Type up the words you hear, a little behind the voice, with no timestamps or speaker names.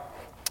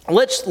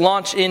let's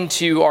launch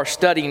into our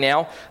study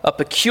now. A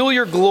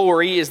Peculiar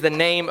Glory is the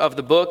name of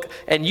the book,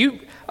 and you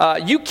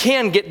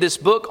can get this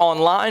book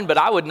online, but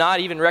I would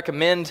not even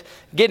recommend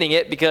getting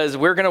it because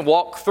we're going to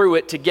walk through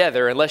it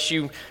together unless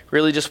you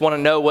really just want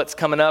to know what's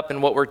coming up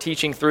and what we're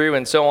teaching through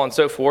and so on and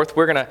so forth.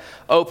 We're going to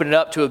open it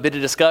up to a bit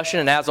of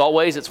discussion, and as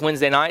always, it's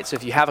Wednesday night, so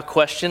if you have a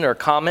question or a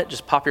comment,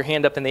 just pop your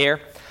hand up in the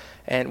air,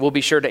 and we'll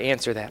be sure to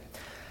answer that.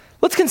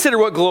 Let's consider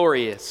what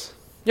glory is.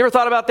 You ever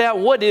thought about that?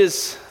 What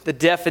is the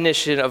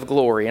definition of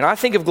glory? And I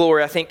think of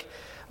glory, I think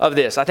of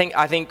this. I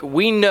think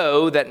we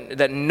know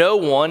that no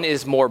one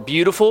is more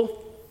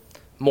beautiful,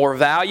 more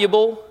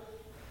valuable,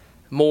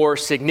 more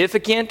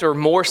significant, or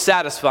more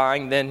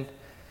satisfying than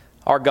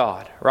our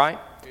God, right?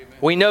 Amen.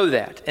 We know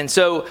that. And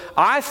so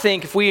I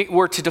think if we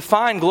were to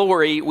define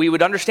glory, we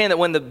would understand that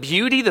when the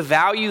beauty, the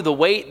value, the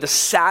weight, the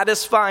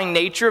satisfying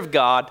nature of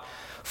God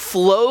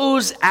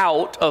flows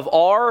out of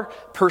our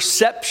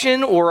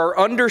perception or our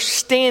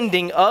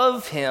understanding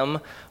of Him,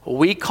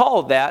 we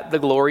call that the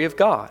glory of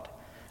God.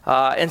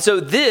 And so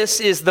this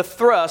is the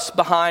thrust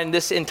behind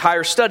this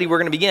entire study we're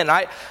going to begin.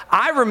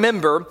 I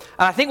remember, and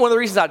I think one of the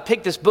reasons I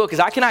picked this book is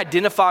I can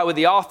identify with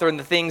the author and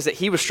the things that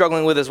he was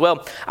struggling with as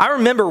well. I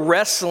remember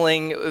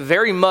wrestling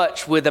very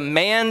much with a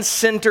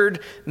man-centered,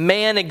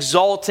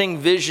 man-exalting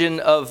vision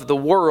of the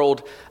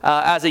world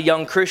as a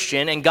young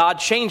Christian, and God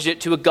changed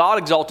it to a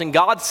God-exalting,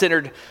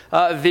 God-centered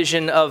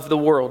vision of the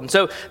world. And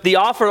so the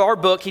author of our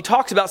book, he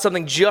talks about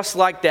something just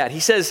like that. He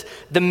says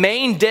the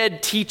main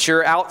dead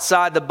teacher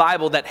outside the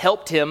Bible that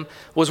helped him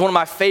was one of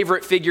my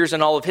favorite figures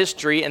in all of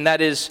history, and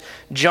that is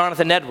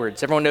Jonathan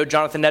Edwards. Everyone know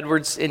Jonathan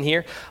Edwards in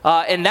here?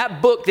 And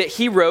that book that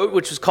he wrote,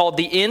 which was called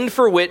The End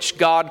for Which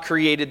God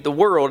Created the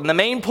World. And the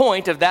main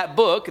point of that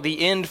book,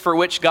 The End for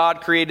Which God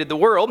Created the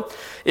World,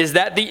 is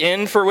that the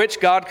end for which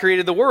God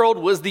created the world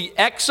was the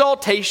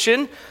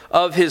exaltation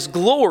of His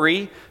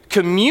glory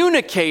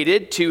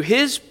communicated to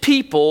His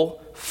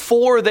people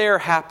for their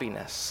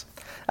happiness.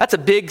 That's a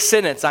big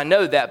sentence, I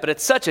know that, but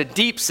it's such a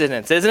deep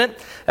sentence, isn't it?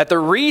 That the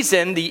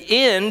reason, the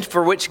end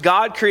for which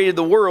God created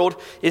the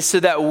world is so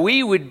that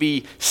we would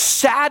be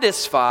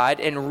satisfied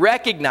and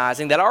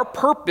recognizing that our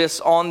purpose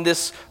on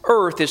this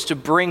earth is to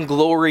bring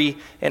glory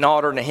and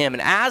honor to Him.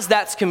 And as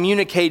that's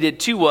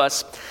communicated to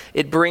us,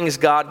 it brings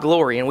God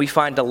glory, and we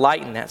find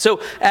delight in that. So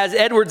as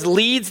Edwards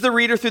leads the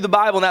reader through the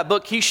Bible in that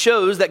book, he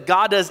shows that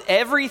God does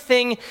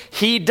everything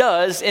He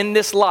does in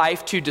this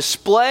life to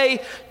display,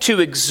 to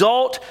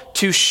exalt,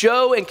 to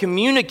show and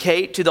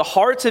communicate to the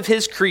hearts of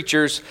His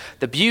creatures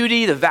the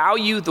beauty, the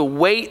value, the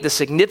weight, the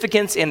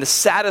significance, and the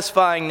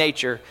satisfying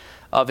nature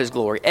of His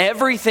glory.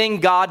 Everything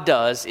God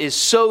does is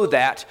so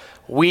that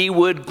we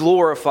would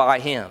glorify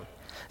Him.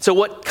 So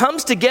what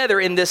comes together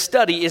in this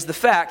study is the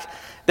fact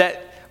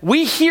that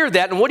we hear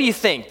that, and what do you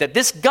think? That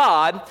this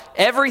God,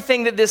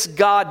 everything that this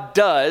God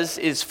does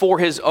is for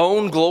His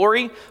own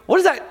glory?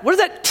 What does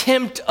that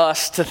tempt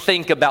us to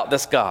think about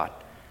this God?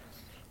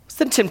 What's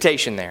the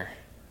temptation there?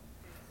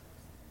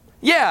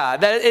 Yeah,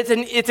 that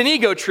it's an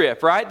ego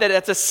trip, right? That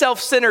it's a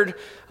self-centered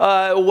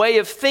way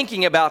of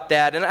thinking about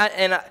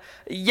that.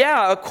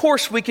 Yeah, of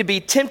course we could be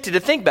tempted to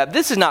think about it.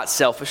 This is not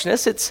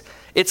selfishness,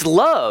 it's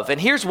love.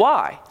 And here's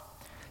why.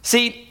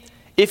 See,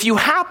 if you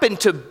happen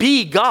to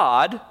be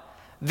God,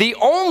 the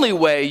only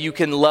way you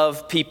can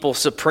love people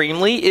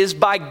supremely is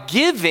by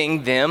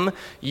giving them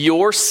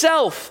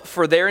yourself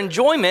for their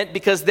enjoyment,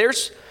 because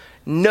there's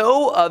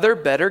no other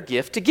better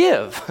gift to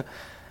give.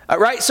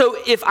 Right? So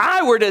if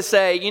I were to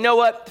say, you know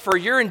what, for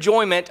your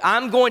enjoyment,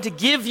 I'm going to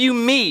give you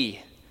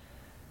me,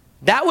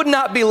 that would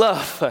not be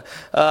love.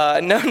 No,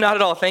 not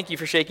at all. Thank you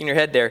for shaking your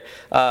head there,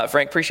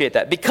 Frank. Appreciate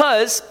that.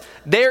 Because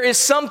there is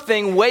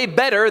something way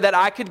better that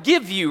I could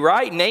give you,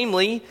 right?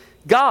 Namely,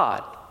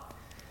 God.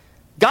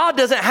 God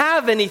doesn't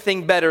have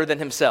anything better than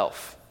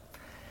Himself.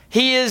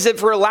 He is,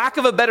 for lack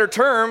of a better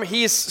term,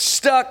 He's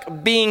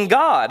stuck being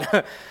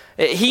God.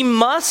 He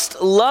must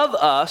love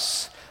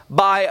us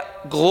by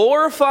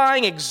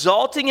glorifying,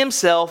 exalting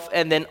Himself,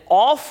 and then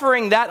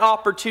offering that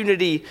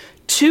opportunity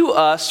to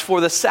us for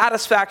the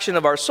satisfaction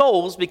of our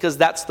souls, because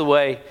that's the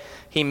way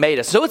He made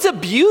us. So it's a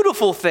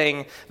beautiful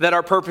thing that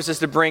our purpose is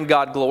to bring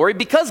God glory,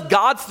 because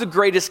God's the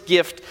greatest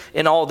gift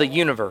in all the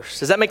universe.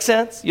 Does that make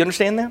sense? You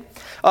understand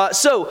that?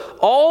 So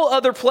all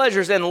other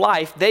pleasures in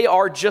life, they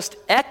are just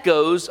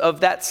echoes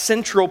of that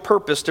central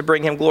purpose to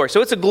bring Him glory.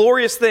 So it's a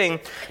glorious thing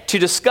to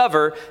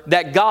discover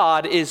that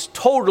God is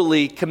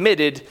totally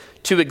committed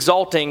to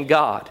exalting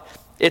God.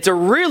 It's a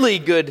really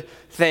good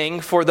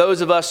thing for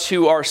those of us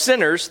who are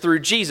sinners through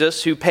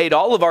Jesus, who paid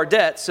all of our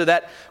debts so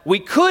that we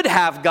could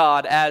have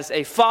God as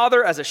a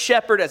father, as a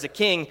shepherd, as a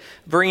king,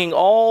 bringing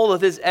all of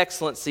His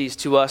excellencies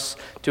to us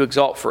to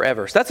exalt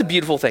forever. So that's a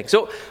beautiful thing.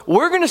 So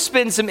we're going to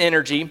spend some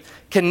energy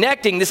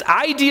connecting this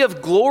idea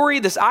of glory,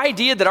 this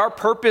idea that our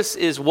purpose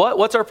is what?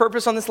 What's our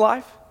purpose on this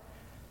life?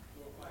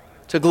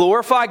 To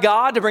glorify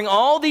God, to bring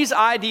all these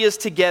ideas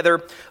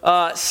together,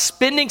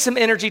 spending some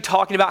energy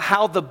talking about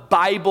how the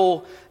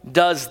Bible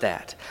does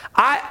that.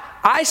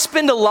 I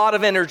spend a lot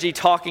of energy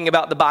talking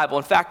about the Bible.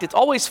 In fact, it's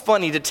always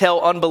funny to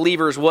tell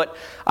unbelievers what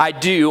I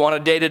do on a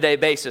day-to-day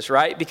basis,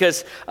 right?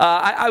 Because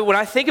when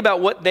I think about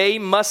what they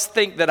must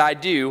think that I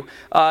do,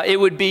 it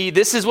would be,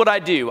 this is what I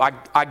do.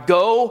 I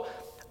go,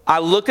 I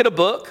look at a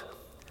book,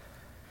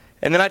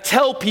 and then I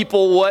tell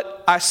people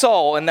what I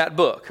saw in that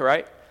book,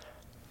 right?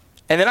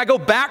 And then I go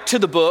back to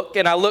the book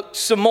and I look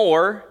some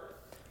more,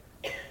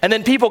 and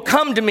then people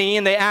come to me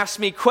and they ask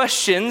me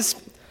questions,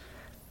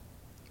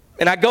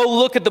 and I go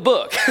look at the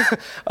book.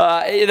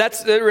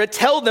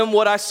 Tell them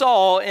what I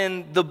saw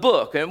in the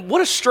book. And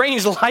what a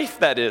strange life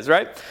that is,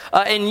 right?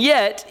 And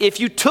yet, if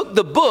you took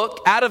the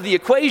book out of the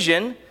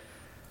equation,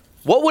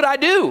 what would I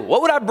do?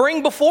 What would I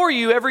bring before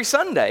you every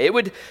Sunday?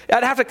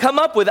 I'd have to come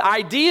up with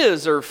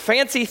ideas or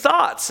fancy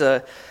thoughts.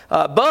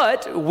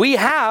 But we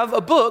have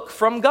a book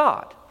from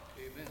God.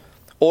 Amen.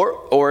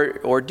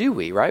 Or do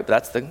we, right?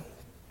 That's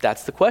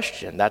the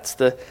question. That's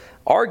the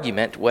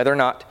argument, whether or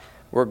not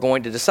we're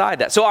going to decide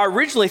that. So I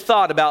originally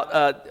thought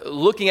about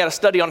looking at a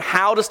study on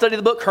how to study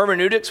the book,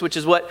 hermeneutics, which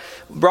is what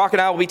Brock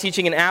and I will be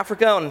teaching in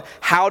Africa, on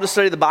how to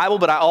study the Bible.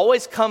 But I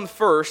always come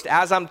first,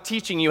 as I'm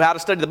teaching you how to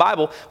study the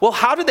Bible, well,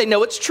 how do they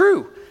know it's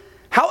true?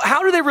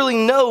 How do they really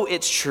know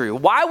it's true?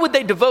 Why would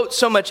they devote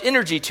so much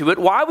energy to it?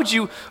 Why would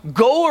you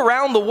go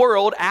around the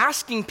world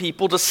asking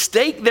people to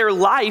stake their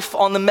life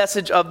on the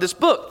message of this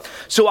book?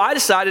 So I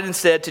decided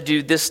instead to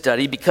do this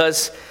study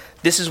because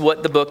this is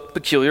what the book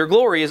Peculiar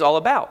Glory is all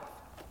about.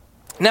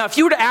 Now, if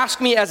you were to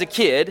ask me as a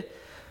kid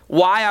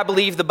why I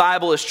believe the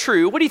Bible is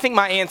true, what do you think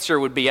my answer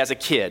would be as a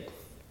kid,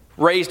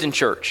 raised in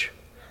church?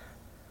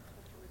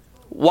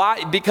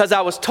 Why? Because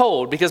I was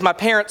told, because my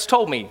parents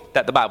told me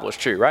that the Bible is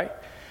true, right?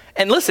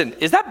 And listen,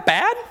 is that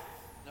bad?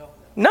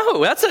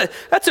 No,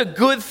 that's a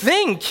good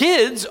thing.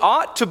 Kids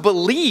ought to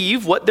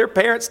believe what their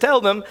parents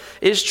tell them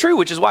is true,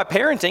 which is why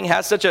parenting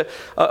has such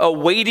a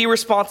weighty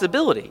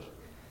responsibility.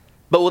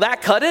 But will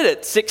that cut it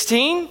at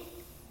 16,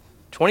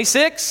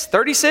 26,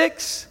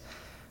 36?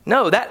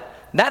 No, that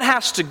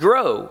has to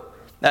grow.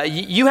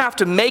 You have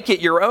to make it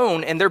your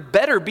own, and there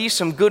better be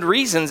some good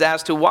reasons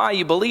as to why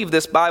you believe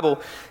this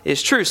Bible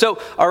is true.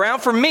 So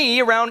around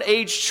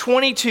age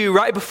 22,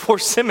 right before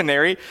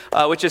seminary,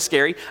 which is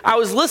scary, I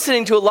was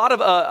listening to a lot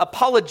of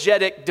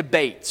apologetic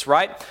debates,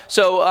 right?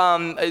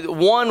 So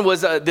one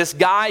was this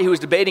guy who was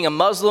debating a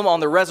Muslim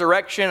on the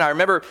resurrection. I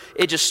remember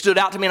it just stood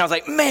out to me, and I was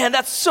like, man,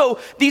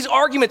 these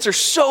arguments are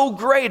so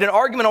great. An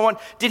argument on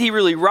did he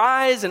really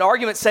rise? An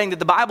argument saying that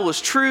the Bible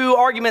is true.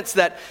 Arguments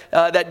that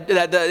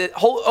the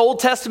whole Old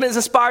Testament is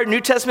inspired, New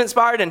Testament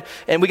inspired,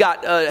 and we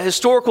got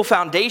historical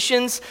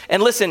foundations.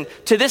 And listen,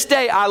 to this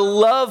day, I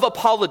love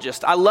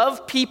apologists. I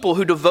love people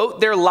who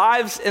devote their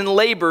lives and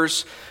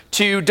labors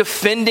to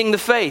defending the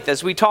faith,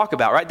 as we talk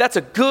about, right? That's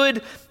a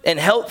good and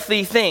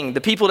healthy thing, the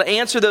people to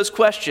answer those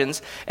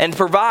questions and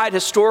provide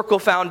historical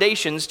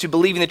foundations to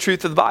believing the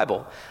truth of the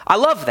Bible. I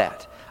love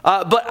that.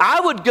 But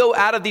I would go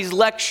out of these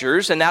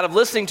lectures and out of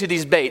listening to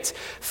these debates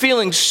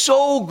feeling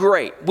so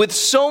great, with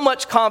so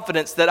much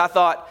confidence that I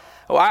thought,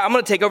 I'm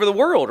going to take over the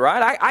world,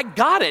 right? I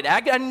got it.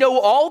 I know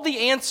all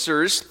the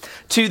answers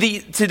to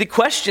the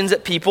questions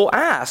that people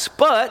ask.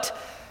 But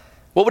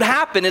what would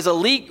happen is a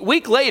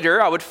week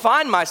later, I would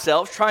find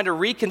myself trying to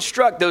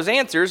reconstruct those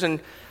answers, and,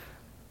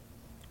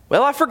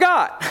 well, I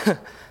forgot.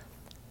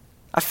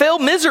 I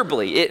failed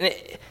miserably.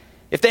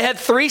 If they had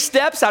 3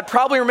 steps, I'd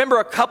probably remember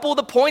a couple of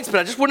the points, but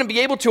I just wouldn't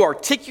be able to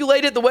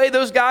articulate it the way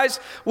those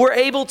guys were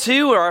able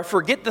to, or I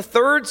forget the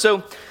third.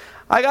 So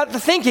I got to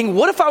thinking,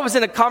 what if I was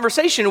in a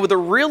conversation with a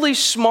really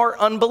smart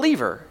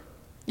unbeliever?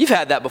 You've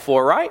had that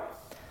before, right?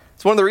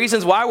 It's one of the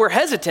reasons why we're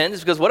hesitant,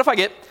 is because what if I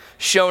get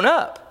shown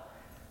up?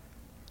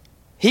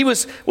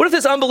 What if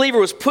this unbeliever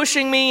was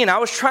pushing me and I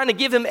was trying to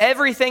give him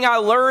everything I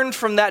learned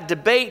from that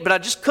debate, but I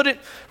just couldn't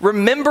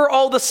remember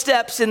all the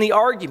steps in the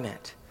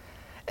argument?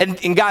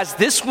 And guys,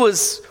 this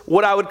was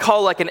what I would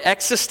call like an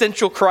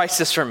existential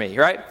crisis for me,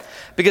 right?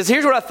 Because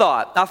here's what I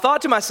thought. I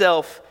thought to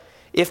myself,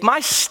 if my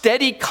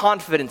steady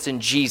confidence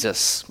in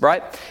Jesus,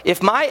 right?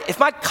 If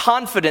my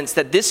confidence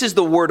that this is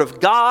the Word of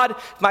God,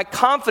 if my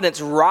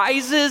confidence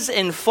rises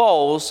and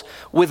falls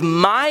with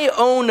my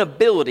own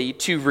ability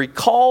to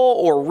recall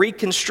or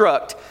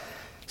reconstruct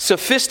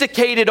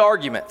sophisticated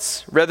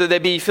arguments, whether they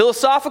be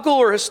philosophical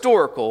or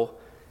historical,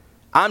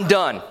 I'm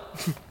done.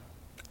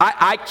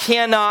 I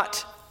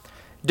cannot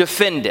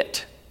defend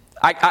it.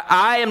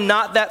 I am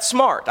not that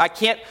smart. I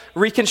can't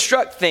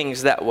reconstruct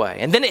things that way.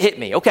 And then it hit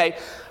me, okay,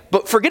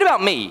 but forget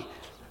about me.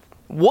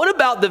 What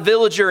about the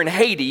villager in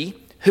Haiti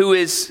who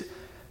is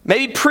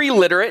maybe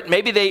pre-literate,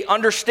 maybe they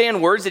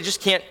understand words, they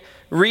just can't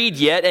read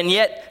yet, and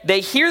yet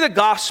they hear the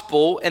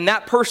gospel and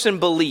that person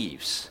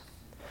believes?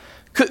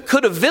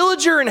 Could a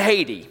villager in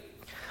Haiti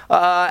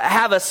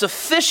have a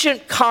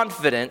sufficient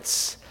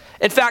confidence,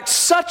 in fact,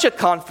 such a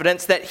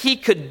confidence that he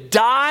could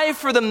die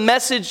for the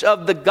message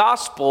of the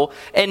gospel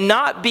and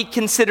not be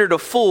considered a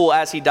fool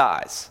as he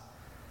dies?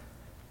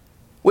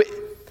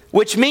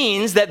 Which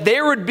means that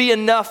there would be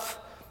enough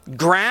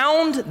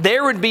ground,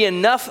 there would be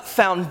enough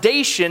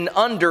foundation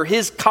under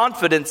his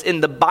confidence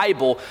in the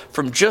Bible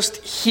from just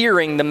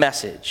hearing the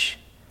message.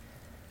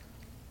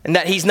 And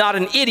that he's not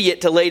an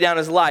idiot to lay down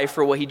his life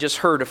for what he just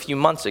heard a few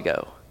months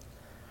ago.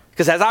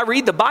 Because as I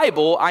read the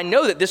Bible, I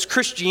know that this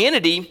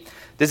Christianity,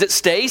 does it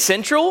stay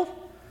central?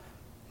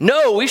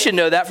 No, we should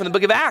know that from the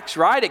book of Acts,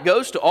 right? It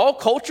goes to all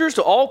cultures,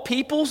 to all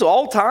peoples, to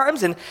all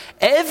times, and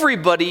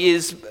everybody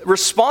is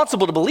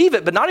responsible to believe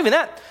it, but not even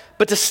that,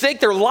 but to stake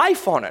their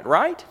life on it,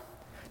 right?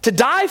 To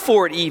die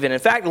for it even. In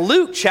fact,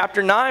 Luke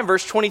chapter 9,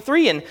 verse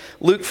 23, and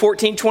Luke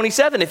 14,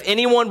 27, if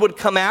anyone would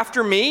come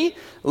after me,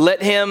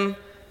 let him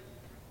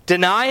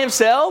deny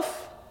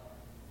himself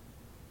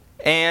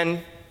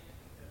and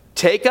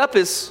take up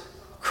his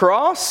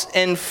cross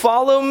and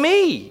follow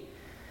me.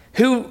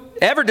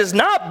 Whoever does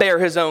not bear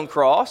his own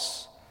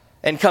cross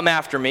and come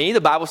after me, the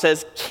Bible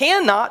says,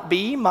 cannot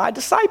be my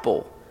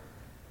disciple.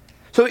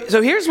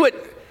 So here's what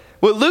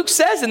Luke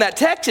says in that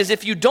text is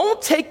if you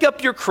don't take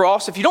up your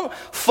cross, if you don't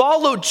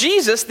follow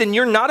Jesus, then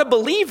you're not a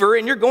believer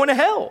and you're going to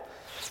hell.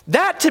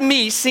 That to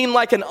me seemed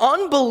like an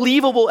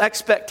unbelievable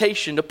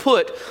expectation to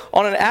put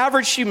on an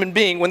average human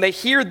being when they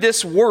hear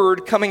this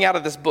word coming out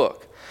of this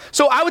book.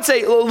 So I would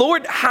say,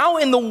 Lord, how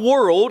in the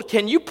world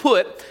can you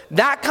put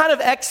that kind of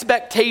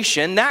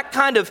expectation, that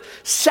kind of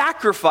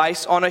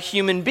sacrifice on a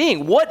human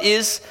being? What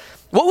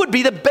would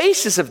be the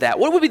basis of that?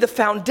 What would be the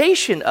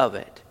foundation of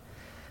it?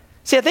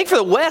 See, I think for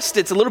the West,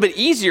 it's a little bit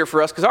easier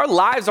for us because our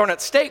lives aren't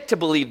at stake to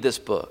believe this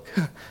book.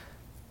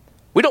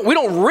 We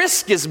don't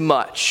risk as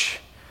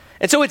much.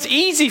 And so it's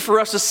easy for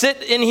us to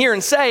sit in here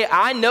and say,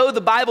 I know the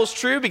Bible's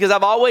true because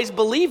I've always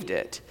believed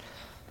it.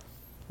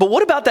 But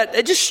what about that?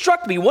 It just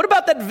struck me. What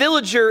about that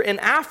villager in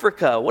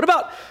Africa? What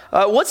about,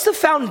 what's the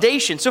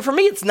foundation? So for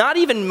me, it's not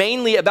even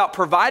mainly about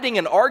providing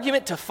an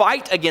argument to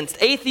fight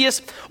against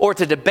atheists or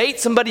to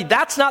debate somebody.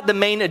 That's not the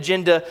main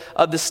agenda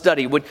of the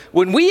study.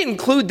 When we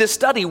include this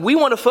study, we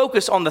want to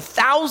focus on the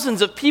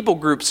thousands of people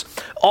groups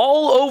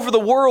all over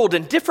the world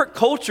in different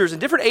cultures and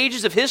different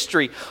ages of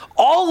history.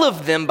 All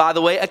of them, by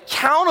the way,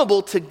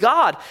 accountable to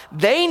God.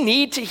 They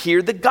need to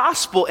hear the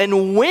gospel.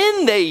 And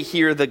when they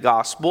hear the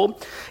gospel,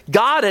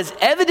 God has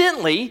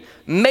evidently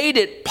made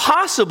it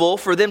possible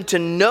for them to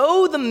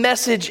know the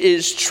message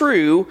is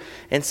true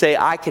and say,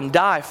 I can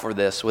die for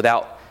this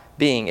without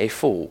being a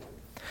fool.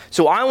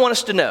 So I want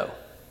us to know,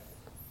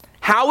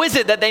 how is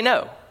it that they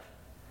know?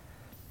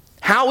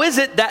 How is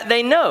it that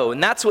they know?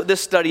 And that's what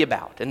this study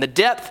about. And the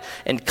depth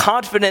and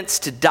confidence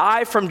to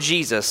die from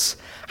Jesus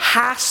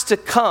has to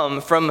come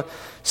from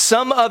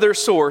some other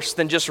source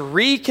than just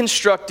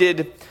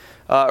reconstructed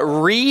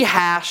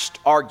rehashed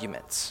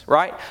arguments,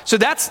 right? So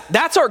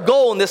that's our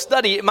goal in this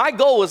study. My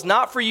goal is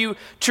not for you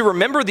to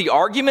remember the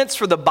arguments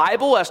for the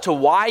Bible as to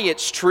why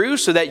it's true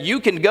so that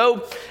you can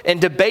go and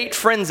debate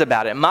friends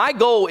about it. My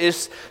goal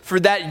is for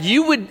that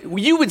you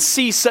would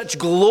see such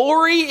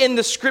glory in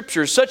the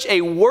Scriptures, such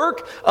a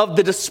work of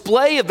the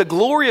display of the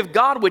glory of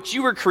God which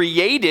you were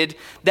created,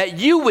 that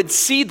you would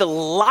see the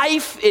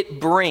life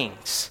it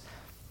brings.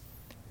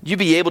 You'd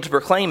be able to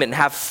proclaim it and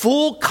have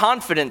full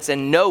confidence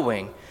in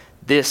knowing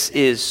this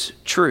is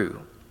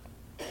true.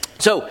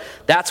 So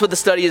that's what the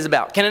study is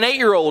about. Can an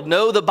 8-year-old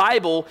know the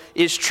Bible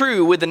is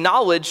true with the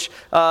knowledge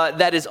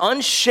that is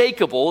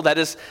unshakable, that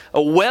is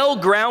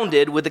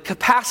well-grounded with the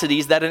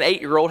capacities that an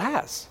 8-year-old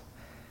has?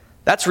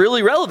 That's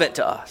really relevant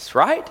to us,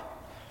 right?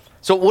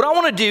 So what I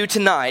want to do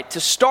tonight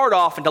to start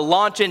off and to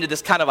launch into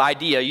this kind of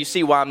idea, you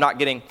see why I'm not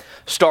getting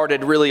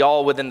started really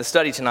all within the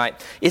study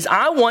tonight, is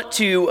I want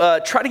to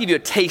try to give you a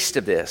taste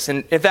of this.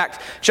 And in fact,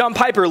 John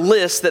Piper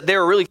lists that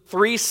there are really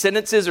 3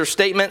 sentences or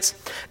statements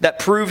that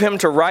prove him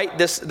to write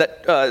this,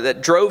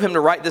 that drove him to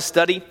write this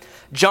study.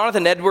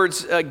 Jonathan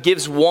Edwards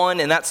gives one,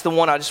 and that's the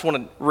one I just want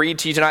to read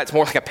to you tonight. It's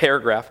more like a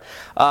paragraph.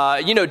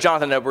 You know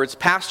Jonathan Edwards,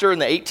 pastor in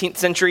the 18th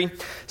century,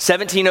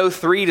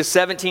 1703 to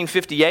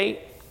 1758,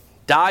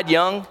 died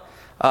young.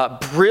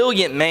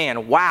 Brilliant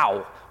man.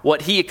 Wow,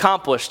 what he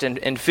accomplished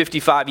in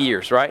 55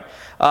 years, right?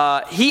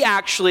 He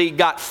actually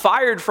got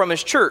fired from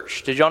his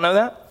church. Did y'all know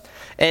that?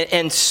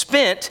 And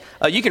spent,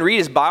 you can read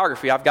his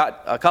biography. I've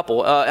got a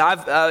couple.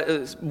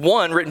 I've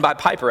one written by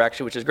Piper,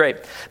 actually, which is great.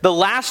 The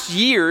last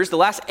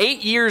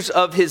 8 years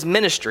of his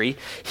ministry,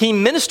 he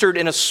ministered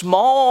in a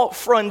small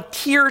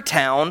frontier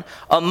town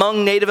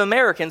among Native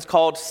Americans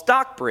called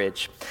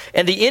Stockbridge.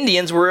 And the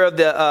Indians were of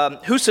the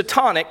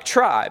Housatonic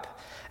tribe.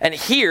 And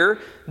here,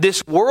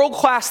 this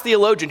world-class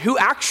theologian, who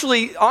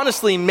actually,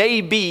 honestly,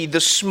 may be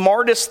the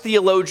smartest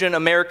theologian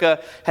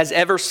America has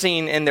ever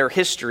seen in their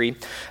history,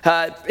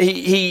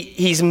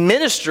 he's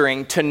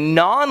ministering to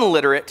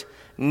non-literate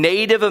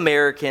Native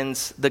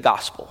Americans the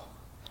gospel.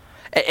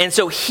 And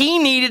so he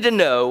needed to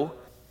know,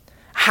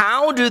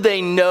 how do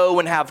they know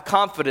and have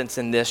confidence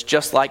in this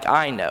just like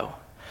I know?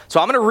 So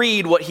I'm going to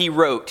read what he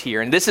wrote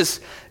here. And this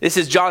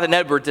is Jonathan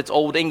Edwards. It's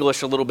Old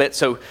English a little bit,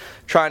 so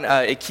try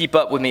and keep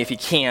up with me if you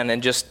can,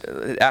 and just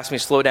ask me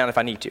to slow down if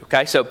I need to,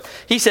 okay? So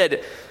he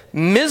said,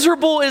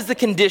 miserable is the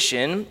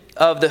condition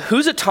of the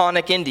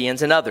Housatonic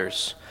Indians and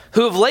others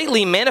who have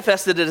lately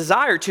manifested a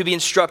desire to be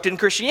instructed in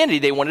Christianity.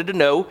 They wanted to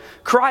know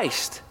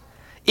Christ.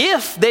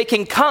 If they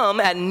can come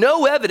at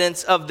no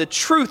evidence of the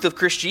truth of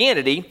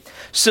Christianity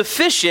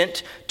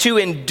sufficient to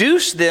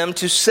induce them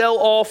to sell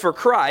all for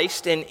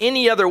Christ in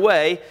any other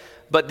way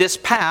but this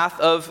path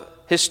of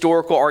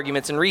historical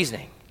arguments and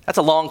reasoning. That's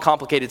a long,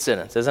 complicated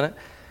sentence, isn't it?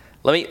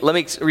 Let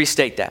me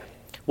restate that.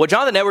 What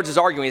Jonathan Edwards is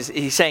arguing is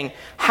he's saying,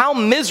 how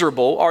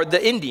miserable are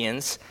the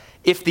Indians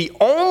if the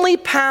only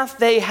path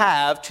they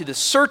have to the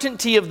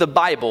certainty of the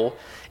Bible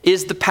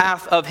is the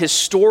path of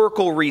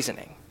historical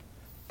reasoning?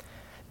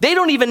 They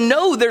don't even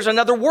know there's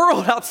another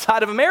world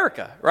outside of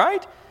America,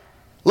 right?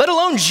 Let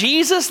alone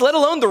Jesus, let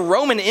alone the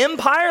Roman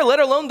Empire, let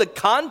alone the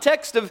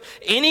context of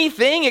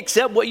anything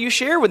except what you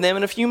share with them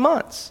in a few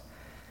months.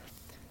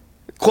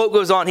 The quote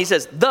goes on, he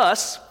says,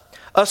 thus,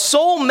 a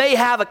soul may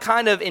have a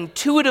kind of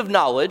intuitive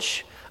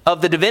knowledge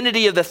of the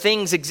divinity of the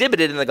things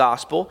exhibited in the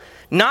gospel,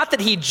 not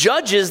that he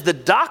judges the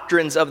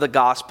doctrines of the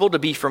gospel to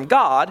be from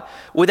God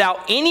without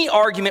any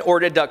argument or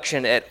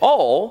deduction at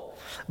all,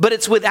 but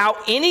it's without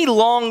any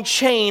long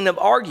chain of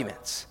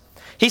arguments.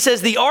 He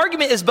says the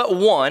argument is but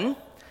one,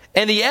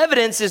 and the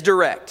evidence is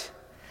direct.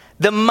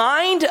 The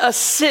mind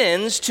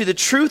ascends to the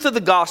truth of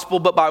the gospel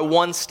but by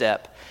one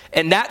step,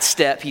 and that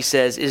step, he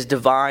says, is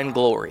divine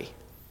glory.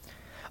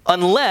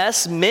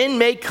 Unless men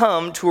may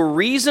come to a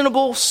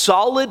reasonable,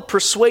 solid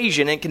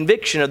persuasion and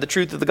conviction of the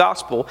truth of the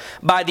gospel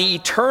by the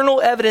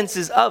eternal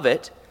evidences of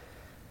it,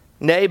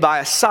 nay, by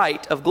a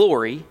sight of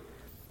glory,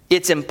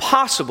 it's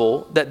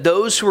impossible that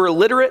those who are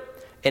illiterate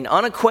and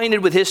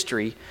unacquainted with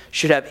history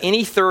should have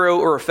any thorough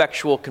or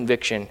effectual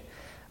conviction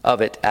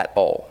of it at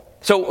all.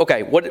 So,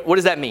 okay, what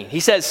does that mean? He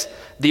says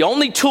the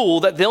only tool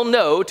that they'll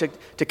know to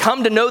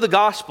come to know the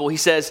gospel, he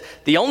says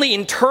the only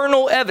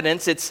internal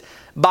evidence, it's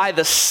by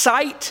the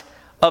sight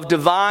of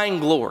divine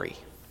glory.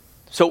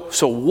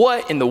 So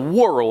what in the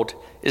world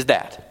is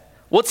that?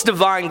 What's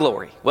divine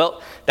glory?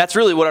 Well, that's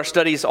really what our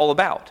study is all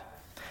about.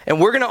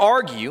 And we're going to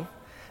argue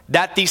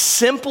that the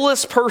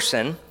simplest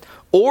person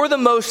or the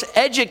most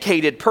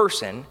educated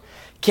person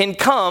can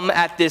come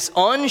at this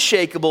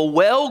unshakable,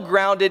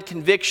 well-grounded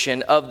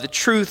conviction of the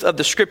truth of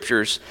the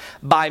Scriptures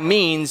by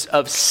means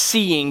of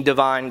seeing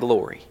divine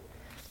glory.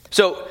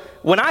 So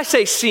when I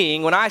say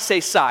seeing, when I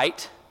say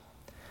sight,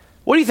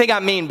 what do you think I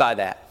mean by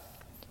that?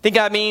 Think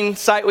I mean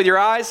sight with your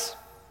eyes?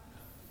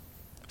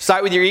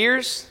 Sight with your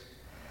ears?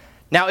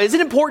 Now, is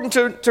it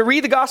important to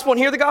read the gospel and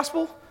hear the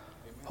gospel?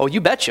 Oh,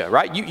 you betcha,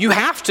 right? You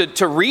have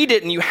to read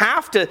it and you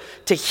have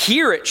to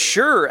hear it.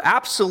 Sure,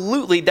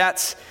 absolutely,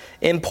 that's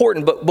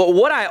important. But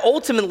what I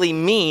ultimately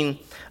mean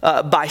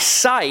by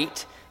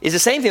sight is the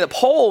same thing that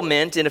Paul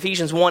meant in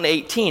Ephesians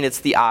 1:18. It's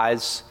the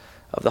eyes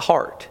of the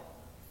heart.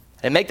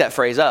 I didn't make that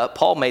phrase up.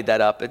 Paul made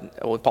that up.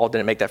 Well, Paul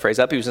didn't make that phrase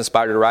up. He was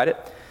inspired to write it.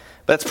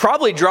 But it's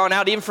probably drawn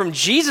out even from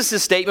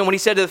Jesus' statement when he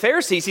said to the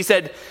Pharisees, he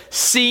said,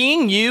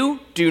 seeing you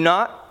do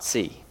not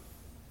see.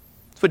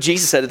 That's what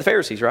Jesus said to the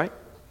Pharisees, right?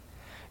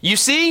 You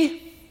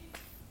see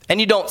and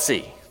you don't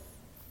see.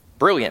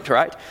 Brilliant,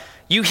 right?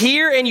 You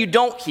hear and you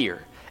don't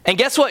hear. And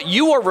guess what?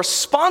 You are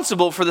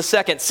responsible for the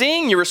second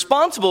seeing. You're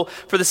responsible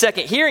for the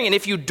second hearing. And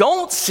if you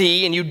don't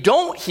see and you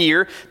don't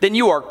hear, then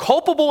you are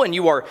culpable and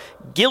you are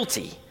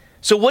guilty.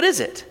 So what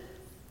is it?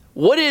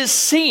 What is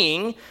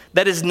seeing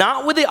that is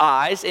not with the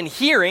eyes and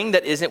hearing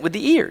that isn't with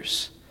the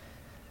ears?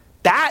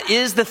 That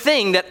is the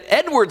thing that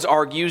Edwards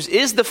argues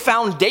is the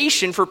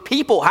foundation for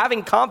people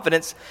having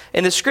confidence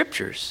in the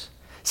Scriptures.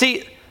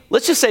 See,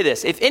 let's just say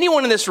this. If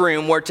anyone in this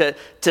room were to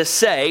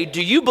say,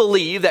 do you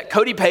believe that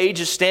Cody Page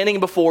is standing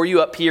before you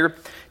up here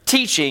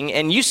teaching,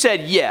 and you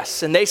said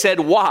yes, and they said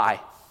why?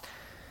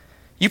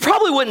 You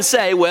probably wouldn't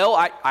say, well,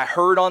 I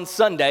heard on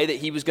Sunday that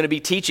he was going to be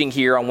teaching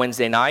here on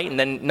Wednesday night, and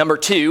then number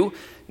two,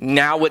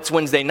 now it's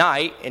Wednesday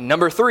night, and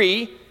number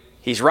three,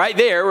 he's right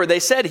there where they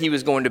said he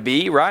was going to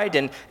be, right?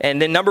 And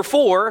then number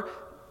four,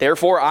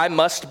 therefore I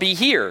must be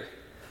here.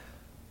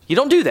 You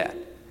don't do that.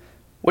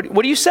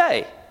 What do you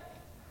say?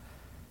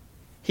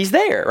 He's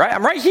there, right?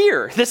 I'm right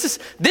here. This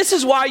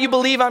is why you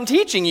believe I'm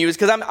teaching you, is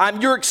because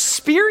you're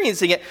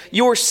experiencing it.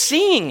 You're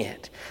seeing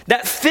it.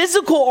 That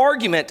physical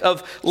argument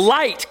of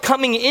light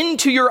coming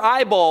into your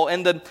eyeball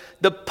and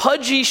the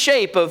pudgy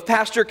shape of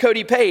Pastor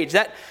Cody Page,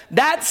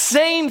 that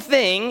same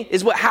thing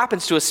is what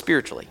happens to us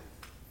spiritually.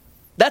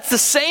 That's the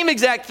same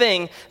exact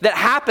thing that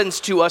happens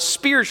to us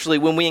spiritually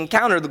when we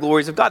encounter the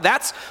glories of God.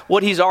 That's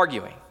what he's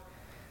arguing.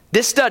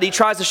 This study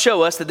tries to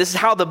show us that this is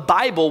how the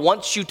Bible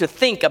wants you to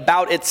think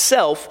about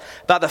itself,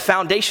 about the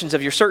foundations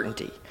of your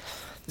certainty.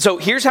 So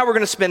here's how we're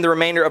going to spend the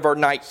remainder of our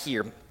night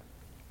here.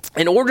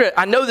 I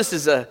know this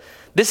is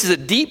a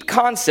deep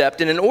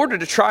concept, and in order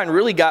to try and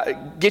really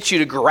get you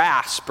to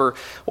grasp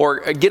or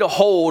get a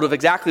hold of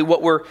exactly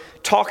what we're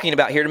talking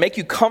about here, to make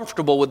you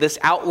comfortable with this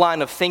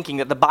outline of thinking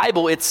that the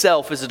Bible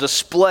itself is a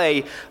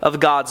display of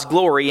God's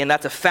glory, and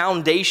that's a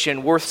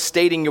foundation worth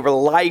stating your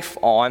life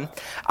on,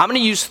 I'm going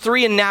to use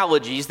three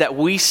analogies that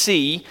we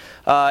see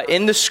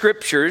in the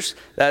Scriptures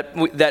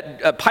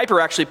that Piper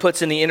actually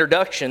puts in the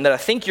introduction that I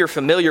think you're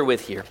familiar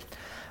with here.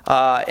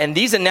 And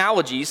these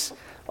analogies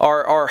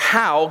are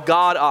how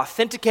God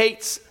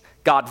authenticates,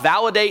 God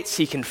validates,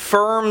 he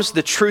confirms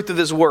the truth of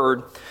his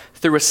word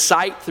through a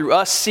sight, through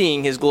us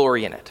seeing his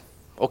glory in it.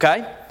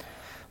 Okay?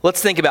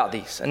 Let's think about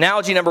these.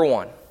 Analogy number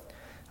one.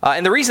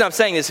 And the reason I'm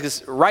saying this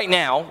is right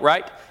now,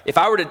 right, if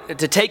I were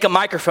to take a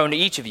microphone to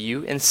each of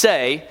you and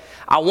say,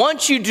 I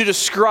want you to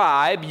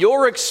describe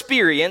your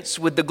experience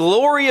with the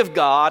glory of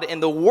God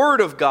and the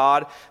Word of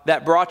God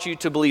that brought you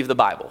to believe the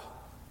Bible.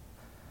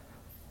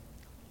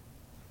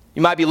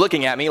 You might be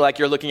looking at me like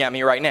you're looking at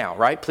me right now,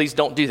 right? Please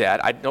don't do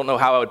that. I don't know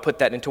how I would put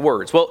that into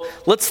words. Well,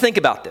 let's think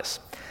about this.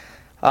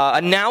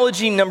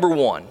 Analogy number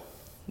one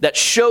that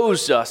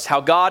shows us how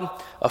God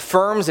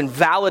affirms and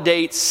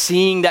validates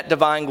seeing that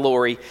divine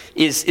glory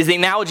is the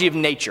analogy of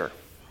nature.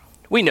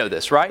 We know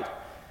this, right?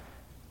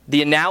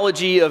 The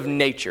analogy of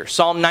nature.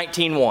 Psalm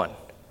 19:1.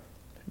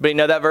 Anybody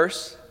know that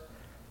verse?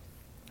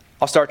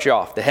 I'll start you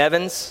off. The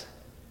heavens.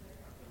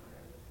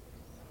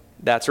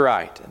 That's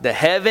right. The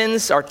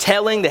heavens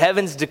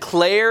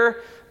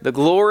declare the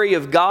glory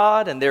of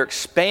God, and their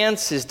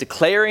expanse is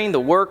declaring the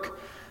work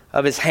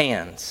of his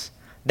hands.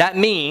 That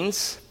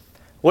means,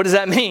 what does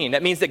that mean?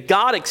 That means that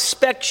God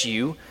expects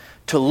you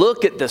to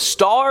look at the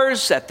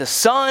stars, at the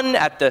sun,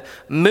 at the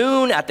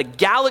moon, at the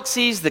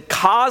galaxies, the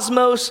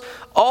cosmos,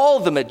 all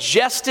the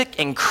majestic,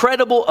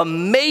 incredible,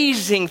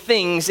 amazing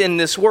things in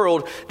this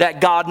world that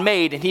God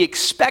made, and he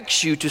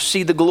expects you to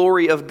see the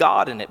glory of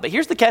God in it. But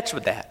here's the catch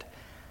with that.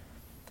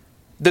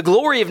 The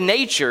glory of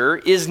nature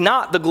is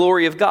not the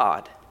glory of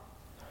God.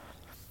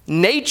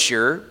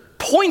 Nature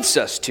points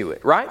us to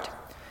it, right?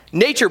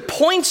 Nature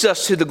points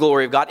us to the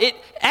glory of God. It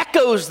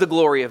echoes the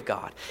glory of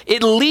God.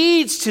 It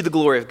leads to the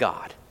glory of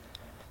God.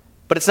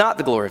 But it's not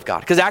the glory of God.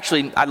 Because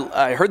actually,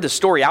 I heard this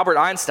story. Albert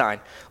Einstein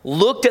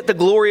looked at the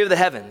glory of the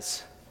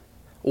heavens,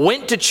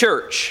 went to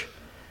church,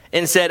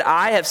 and said,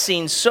 I have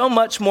seen so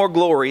much more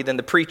glory than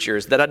the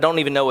preachers that I don't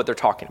even know what they're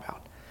talking about.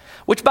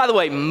 Which, by the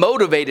way,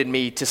 motivated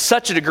me to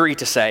such a degree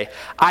to say,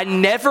 I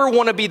never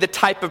want to be the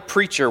type of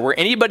preacher where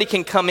anybody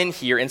can come in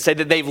here and say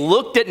that they've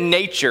looked at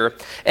nature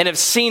and have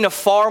seen a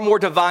far more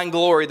divine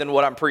glory than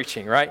what I'm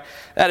preaching, right?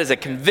 That is a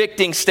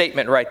convicting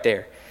statement right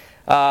there.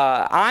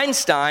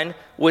 Einstein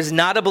was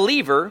not a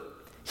believer.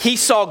 He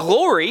saw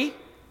glory,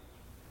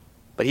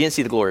 but he didn't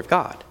see the glory of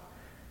God.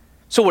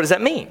 So what does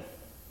that mean?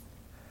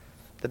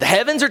 That the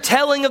heavens are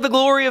telling of the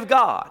glory of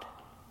God.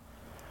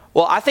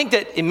 Well, I think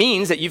that it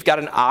means that you've got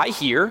an eye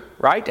here,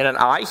 right? And an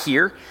eye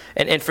here.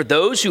 And for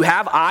those who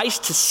have eyes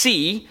to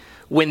see,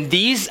 when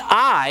these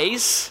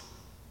eyes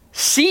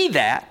see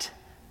that,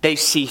 they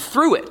see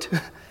through it.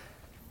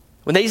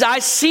 When these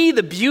eyes see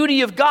the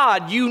beauty of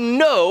God, you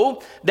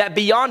know that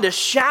beyond a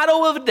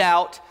shadow of a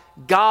doubt,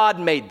 God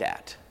made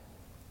that.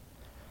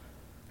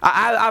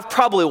 I've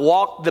probably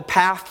walked the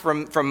path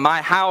from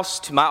my house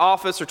to my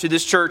office or to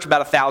this church about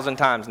 1,000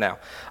 times now.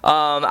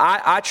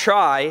 I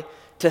try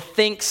to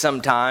think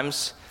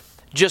sometimes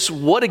just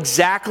what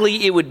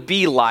exactly it would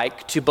be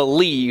like to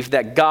believe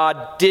that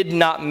God did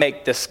not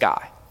make the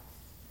sky.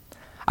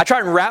 I try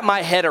and wrap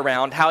my head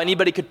around how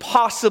anybody could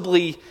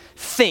possibly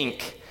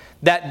think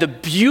that the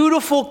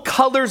beautiful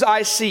colors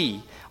I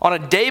see on a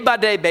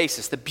day-by-day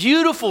basis, the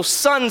beautiful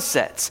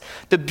sunsets,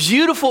 the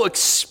beautiful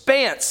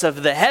expanse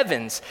of the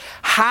heavens,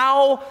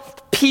 how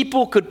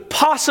people could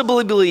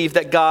possibly believe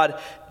that God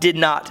did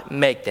not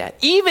make that.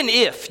 Even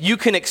if you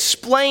can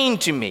explain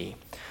to me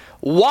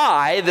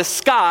why the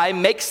sky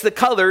makes the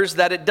colors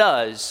that it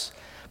does,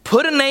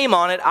 put a name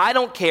on it, I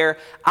don't care.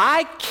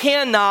 I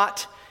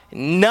cannot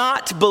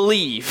not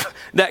believe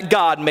that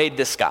God made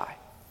the sky.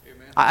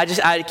 Amen.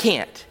 I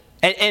can't.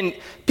 And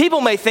people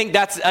may think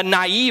that's a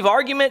naive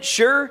argument,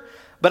 sure,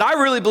 but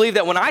I really believe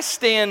that when I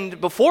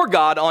stand before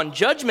God on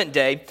Judgment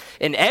Day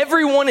and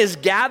everyone is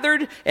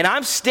gathered and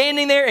I'm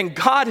standing there and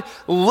God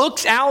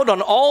looks out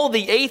on all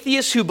the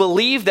atheists who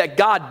believe that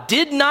God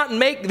did not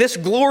make this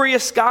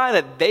glorious sky,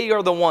 that they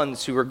are the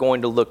ones who are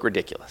going to look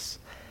ridiculous.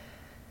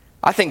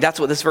 I think that's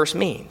what this verse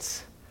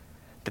means.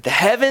 That the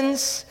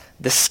heavens,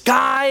 the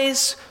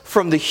skies,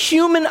 from the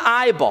human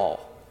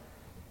eyeball,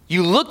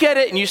 you look at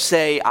it and you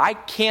say, I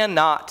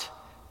cannot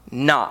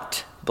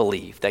not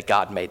believe that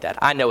God made that.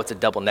 I know it's a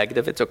double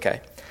negative. It's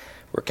okay.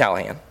 We're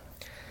Callahan.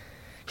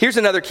 Here's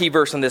another key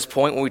verse on this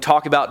point when we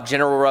talk about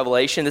general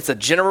revelation. It's a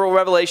general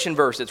revelation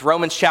verse. It's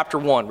Romans chapter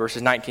 1,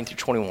 verses 19 through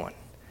 21.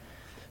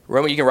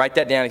 You can write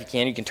that down if you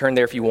can. You can turn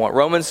there if you want.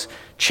 Romans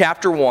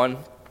chapter 1,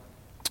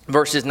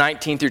 verses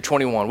 19 through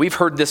 21. We've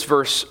heard this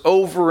verse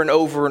over and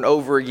over and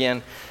over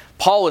again.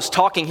 Paul is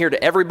talking here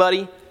to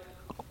everybody.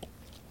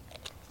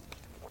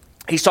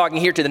 He's talking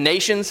here to the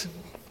nations.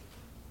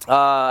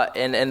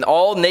 And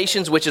all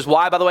nations, which is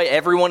why, by the way,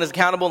 everyone is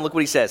accountable. And look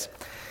what he says.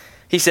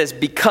 He says,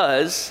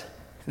 because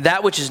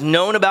that which is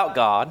known about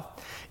God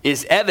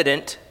is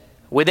evident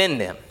within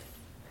them.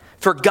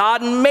 For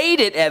God made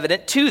it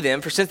evident to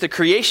them, for since the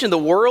creation of the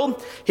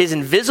world, his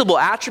invisible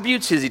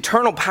attributes, his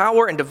eternal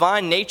power and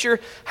divine nature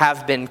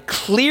have been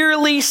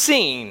clearly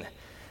seen,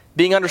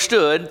 being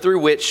understood through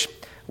which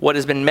what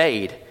has been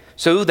made,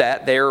 so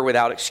that they are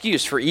without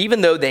excuse. For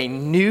even though they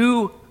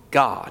knew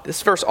God,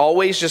 this verse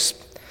always just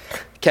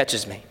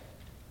catches me.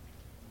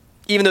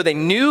 Even though they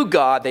knew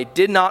God, they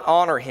did not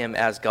honor him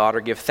as God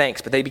or give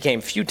thanks, but they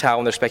became futile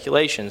in their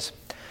speculations,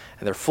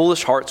 and their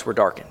foolish hearts were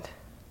darkened.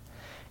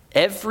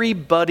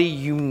 Everybody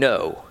you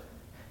know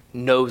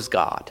knows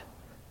God,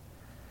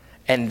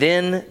 and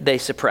then they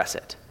suppress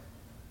it.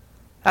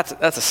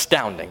 That's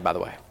astounding, by the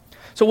way.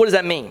 So what does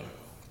that mean?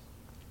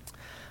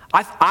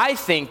 I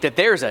think that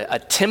there's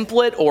a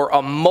template or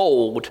a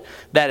mold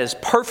that is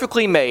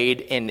perfectly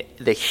made in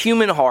the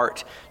human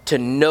heart to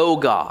know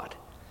God.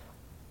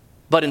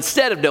 But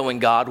instead of knowing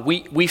God,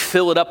 we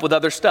fill it up with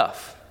other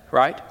stuff,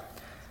 right?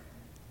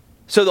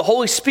 So the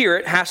Holy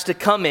Spirit has to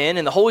come in,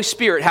 and the Holy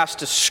Spirit has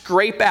to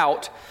scrape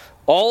out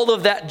all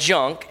of that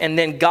junk, and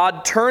then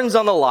God turns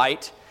on the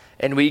light,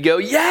 and we go,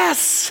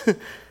 yes!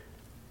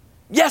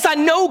 Yes, I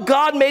know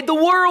God made the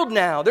world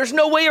now. There's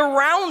no way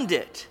around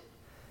it.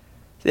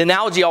 The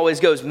analogy always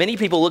goes, many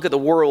people look at the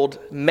world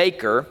and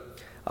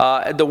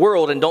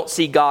don't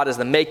see God as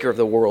the maker of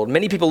the world.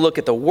 Many people look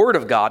at the Word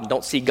of God and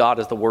don't see God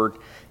as the Word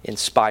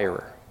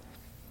inspirer.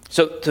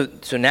 So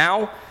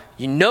now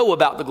you know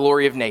about the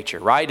glory of nature,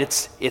 right?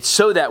 It's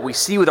so that we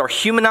see with our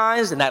human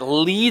eyes, and that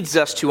leads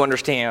us to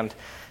understand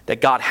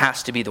that God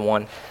has to be the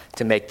one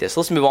to make this.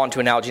 Let's move on to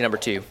analogy number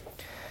 2.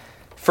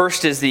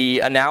 First is the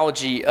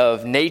analogy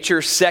of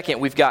nature. Second,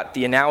 we've got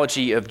the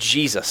analogy of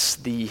Jesus,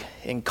 the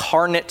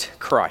incarnate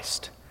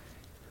Christ.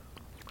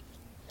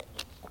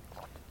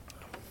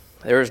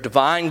 There is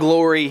divine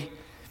glory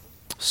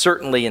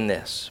certainly in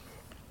this.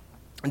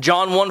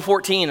 John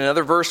 1:14,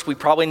 another verse we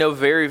probably know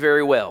very,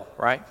 very well,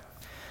 right?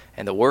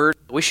 And the Word,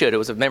 it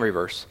was a memory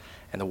verse.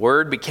 And the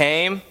Word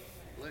became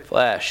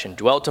flesh and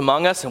dwelt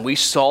among us, and we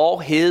saw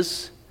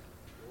his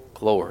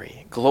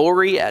glory.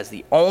 Glory as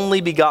the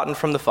only begotten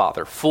from the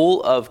Father,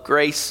 full of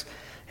grace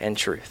and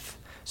truth.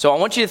 So I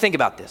want you to think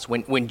about this.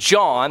 When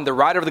John, the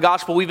writer of the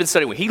gospel we've been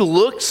studying, when he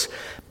looks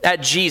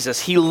at Jesus,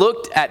 he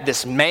looked at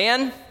this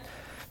man,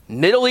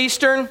 Middle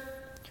Eastern,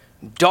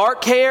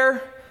 dark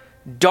hair,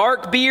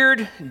 dark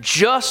beard,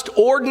 just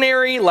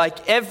ordinary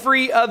like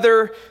every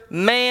other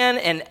man.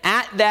 And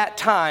at that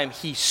time,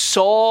 he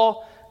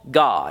saw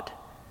God.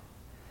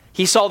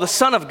 He saw the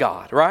Son of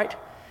God, right?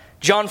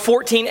 John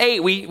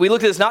 14:8, we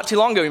looked at this not too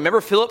long ago. Remember,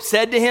 Philip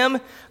said to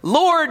him,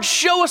 Lord,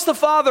 show us the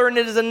Father, and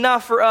it is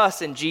enough for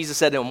us. And Jesus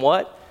said to him,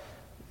 what?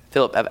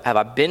 Philip, have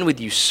I been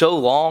with you so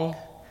long,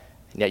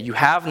 and yet you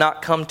have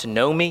not come to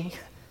know me?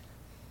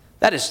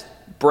 That is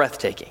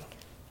breathtaking.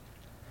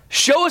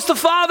 Show us the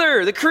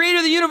Father, the creator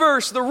of the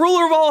universe, the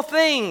ruler of all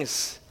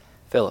things.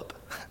 Philip,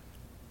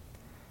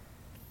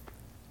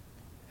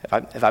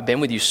 have I been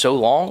with you so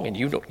long, and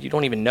you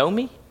don't even know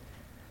me?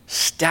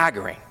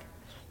 Staggering.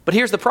 But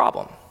here's the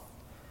problem.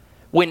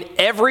 When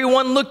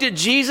everyone looked at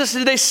Jesus,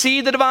 did they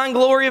see the divine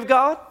glory of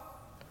God?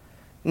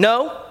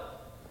 No.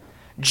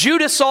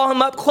 Judas saw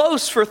him up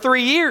close for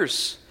 3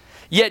 years,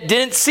 yet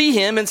didn't see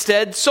him,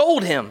 instead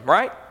sold him,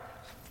 right?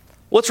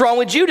 What's wrong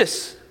with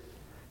Judas?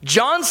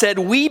 John said,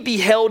 we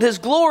beheld his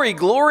glory,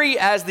 glory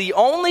as the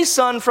only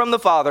Son from the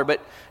Father,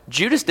 but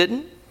Judas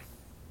didn't.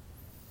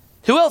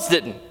 Who else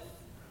didn't?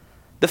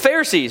 The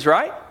Pharisees,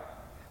 right?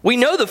 We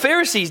know the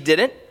Pharisees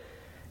didn't.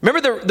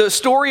 Remember the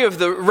story of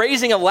the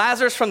raising of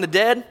Lazarus from the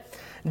dead?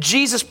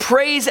 Jesus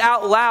prays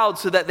out loud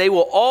so that they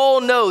will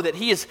all know that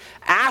he is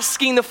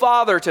asking the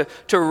Father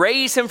to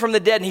raise him from the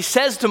dead. And he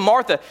says to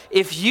Martha,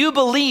 if you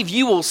believe,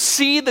 you will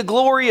see the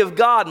glory of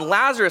God. And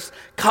Lazarus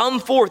come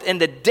forth,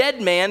 and the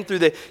dead man, through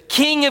the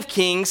King of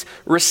Kings,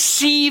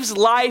 receives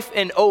life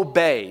and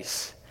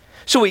obeys.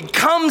 So he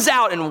comes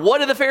out, and what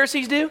do the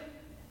Pharisees do?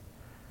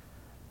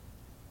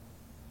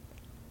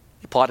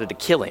 They plotted to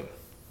kill him.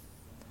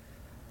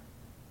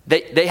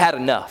 They had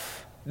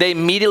enough. They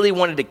immediately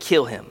wanted to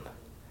kill him.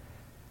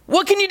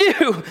 What can you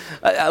do?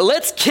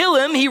 Let's kill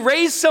him. He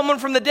raised someone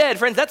from the dead.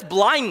 Friends, that's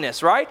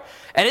blindness, right?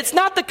 And it's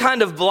not the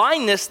kind of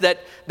blindness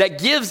that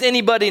gives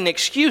anybody an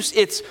excuse.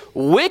 It's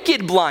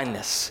wicked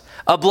blindness.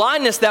 A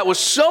blindness that was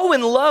so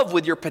in love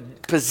with your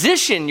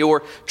position,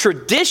 your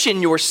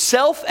tradition, your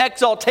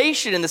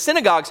self-exaltation in the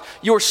synagogues,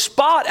 your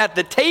spot at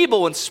the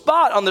table and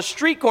spot on the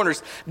street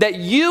corners, that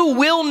you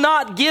will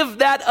not give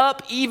that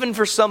up even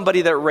for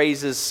somebody that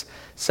raises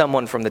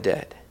someone from the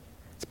dead.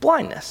 It's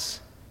blindness.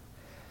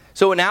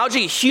 So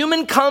analogy,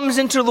 human comes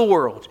into the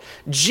world.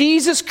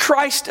 Jesus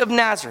Christ of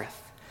Nazareth.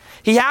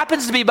 He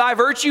happens to be by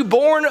virtue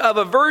born of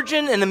a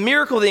virgin in the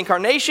miracle of the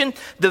incarnation,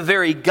 the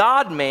very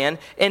God-man.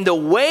 And the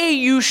way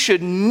you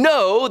should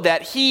know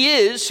that he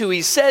is who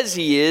he says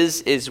he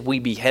is we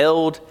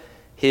beheld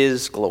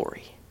his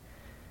glory.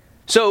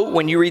 So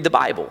when you read the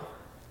Bible,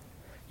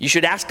 you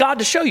should ask God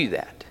to show you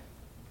that.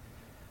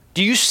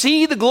 Do you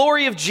see the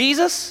glory of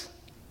Jesus?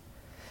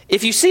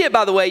 If you see it,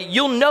 by the way,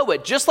 you'll know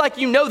it. Just like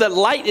you know that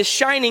light is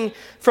shining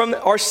from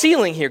our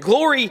ceiling here.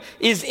 Glory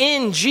is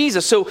in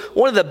Jesus. So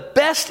one of the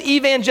best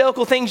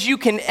evangelical things you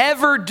can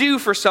ever do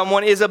for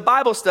someone is a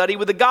Bible study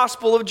with the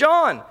Gospel of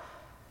John.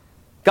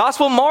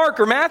 Gospel of Mark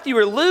or Matthew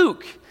or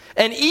Luke.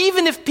 And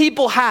even if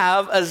people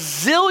have a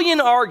zillion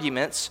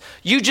arguments,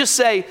 you just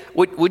say,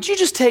 would you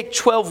just take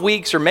 12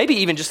 weeks or maybe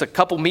even just a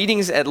couple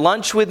meetings at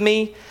lunch with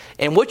me?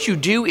 And what you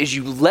do is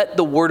you let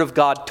the Word of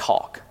God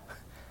talk.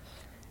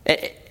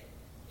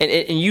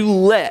 And you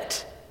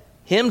let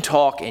Him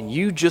talk and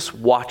you just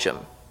watch Him.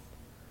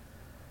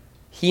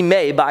 He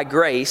may, by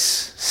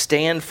grace,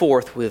 stand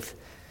forth with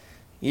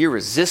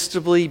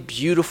irresistibly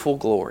beautiful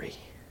glory.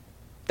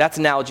 That's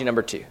analogy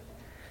number 2,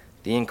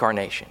 the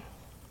incarnation.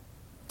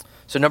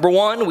 So number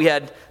 1, we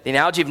had the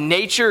analogy of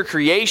nature,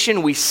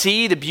 creation. We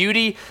see the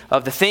beauty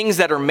of the things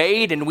that are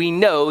made, and we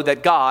know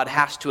that God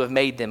has to have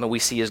made them, and we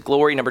see His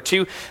glory. Number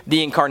 2,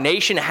 the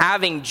incarnation,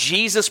 having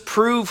Jesus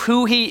prove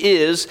who He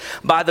is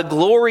by the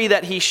glory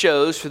that He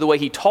shows through the way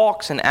He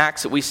talks and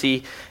acts that we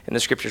see in the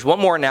Scriptures. One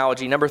more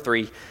analogy, number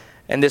 3,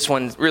 and this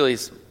one really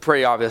is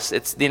pretty obvious.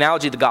 It's the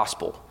analogy of the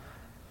gospel.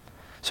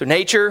 So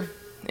nature,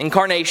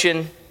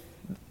 incarnation,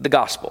 the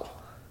gospel.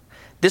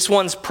 This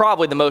one's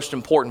probably the most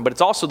important, but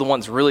it's also the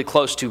one's really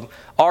close to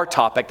our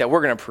topic that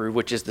we're going to prove,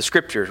 which is the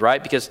Scriptures,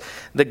 right? Because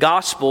the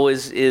gospel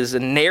is a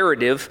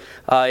narrative.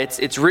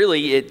 It's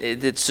really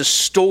a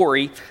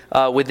story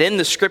within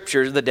the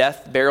Scriptures, the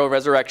death, burial,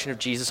 resurrection of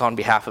Jesus on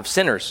behalf of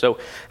sinners. So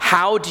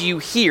how do you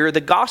hear the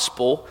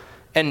gospel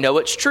and know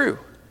it's true?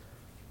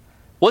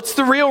 What's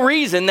the real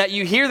reason that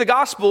you hear the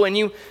gospel and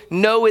you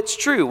know it's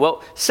true?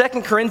 Well,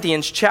 2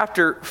 Corinthians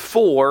chapter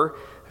 4,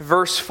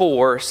 verse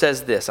 4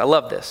 says this. I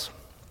love this.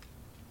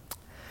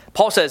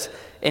 Paul says,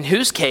 in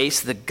whose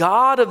case the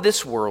God of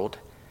this world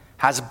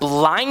has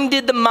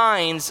blinded the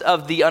minds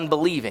of the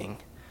unbelieving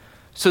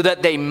so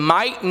that they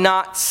might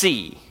not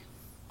see.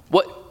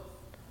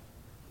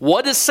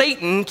 What does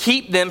Satan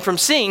keep them from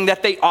seeing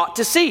that they ought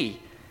to see?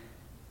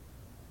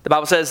 The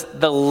Bible says,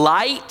 the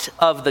light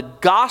of the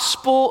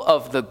gospel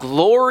of the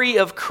glory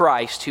of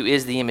Christ, who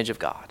is the image of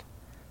God.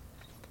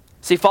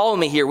 See, follow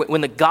me here.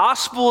 When the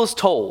gospel is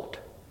told,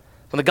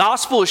 when the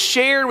gospel is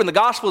shared, when the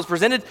gospel is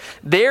presented,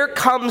 there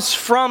comes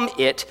from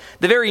it,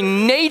 the very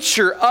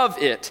nature of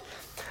it,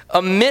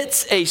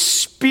 emits a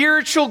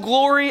spiritual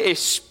glory, a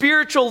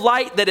spiritual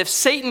light that if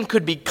Satan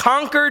could be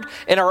conquered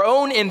and our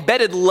own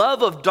embedded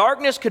love of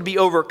darkness could be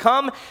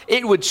overcome,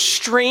 it would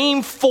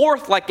stream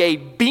forth like a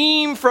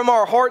beam from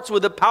our hearts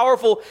with a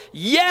powerful,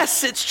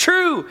 yes, it's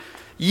true.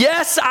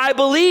 Yes, I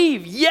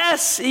believe.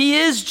 Yes, He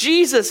is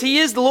Jesus. He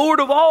is the Lord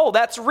of all.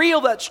 That's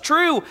real. That's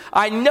true.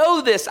 I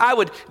know this. I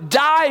would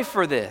die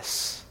for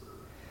this.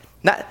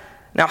 Now,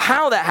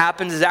 how that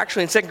happens is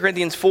actually in 2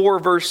 Corinthians 4,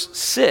 verse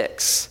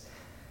 6,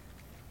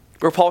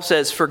 where Paul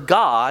says, for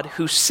God,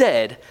 who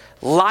said,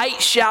 light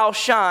shall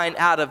shine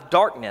out of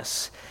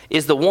darkness,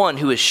 is the one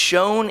who is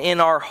shown in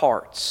our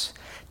hearts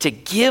to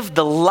give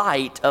the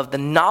light of the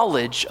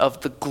knowledge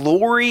of the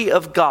glory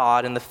of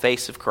God in the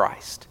face of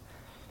Christ.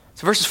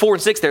 So verses 4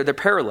 and 6 they're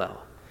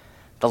parallel.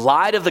 The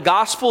light of the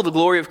gospel, the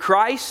glory of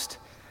Christ.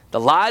 The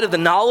light of the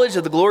knowledge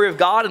of the glory of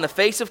God in the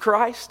face of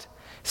Christ.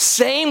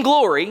 Same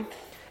glory,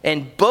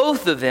 and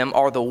both of them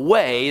are the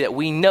way that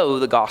we know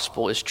the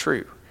gospel is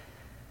true.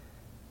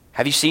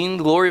 Have you seen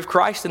the glory of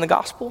Christ in the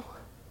gospel?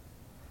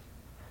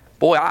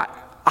 Boy,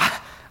 I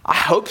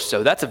hope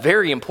so. That's a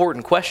very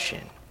important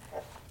question.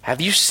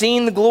 Have you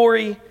seen the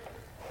glory,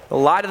 the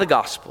light of the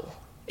gospel?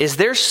 Is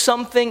there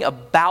something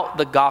about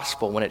the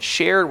gospel when it's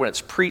shared, when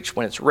it's preached,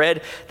 when it's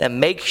read that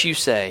makes you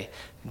say,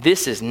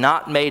 this is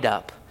not made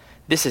up,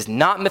 this is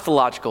not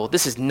mythological,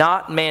 this is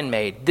not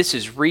man-made, this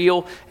is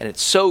real, and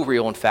it's so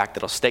real, in fact,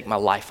 that I'll stake my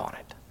life on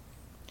it?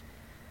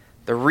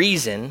 The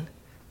reason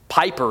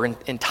Piper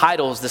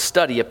entitles the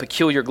study A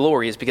Peculiar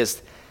Glory is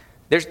because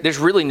there's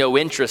really no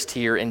interest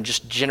here in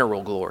just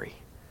general glory.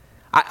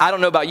 I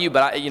don't know about you,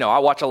 but I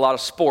watch a lot of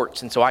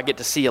sports, and so I get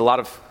to see a lot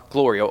of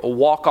glory. A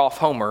walk-off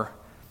homer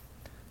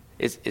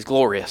is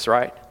glorious,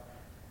 right?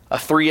 A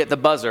 3 at the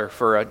buzzer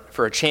for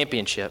a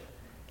championship.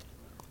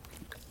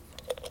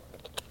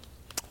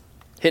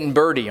 Hitting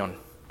birdie on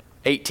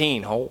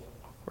 18 hole,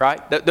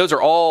 right? Those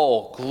are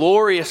all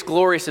glorious,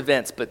 glorious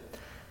events, but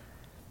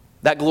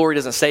that glory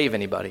doesn't save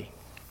anybody.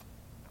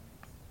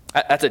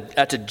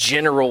 That's a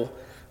general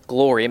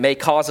glory. It may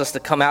cause us to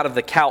come out of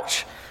the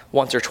couch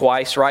once or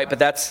twice, right? But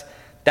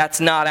that's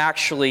not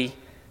actually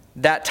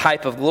that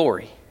type of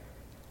glory.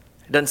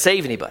 It doesn't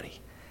save anybody.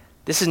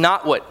 This is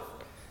not what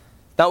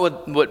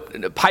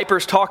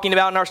Piper's talking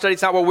about in our study.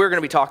 It's not what we're going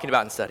to be talking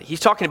about in study.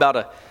 He's talking about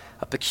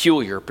a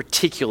peculiar,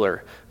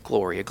 particular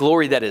glory, a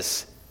glory that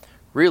is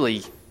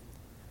really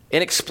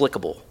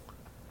inexplicable.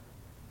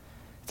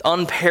 It's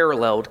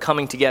unparalleled,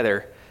 coming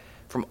together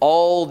from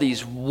all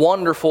these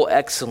wonderful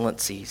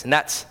excellencies, and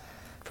that's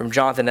from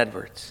Jonathan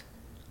Edwards.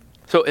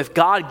 So if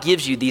God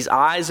gives you these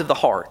eyes of the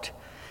heart,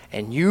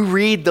 and you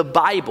read the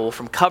Bible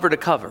from cover to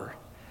cover,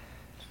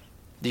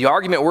 the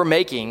argument we're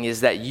making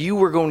is that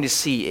you are going to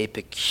see a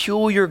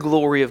peculiar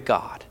glory of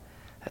God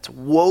that's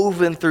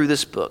woven through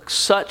this book,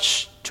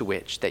 such to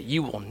which that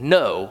you will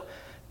know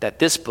that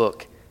this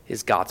book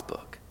is God's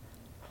book.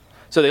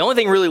 So the only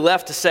thing really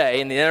left to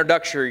say in the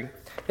introductory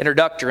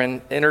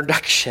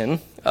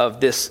introduction of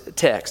this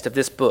text, of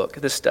this book,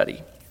 this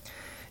study,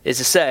 is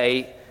to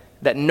say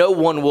that no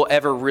one will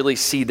ever really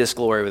see this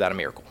glory without a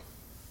miracle.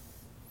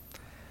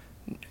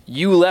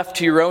 You left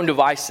to your own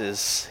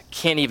devices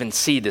can't even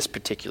see this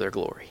particular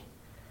glory.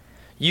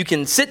 You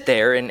can sit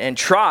there and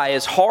try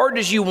as hard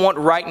as you want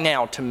right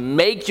now to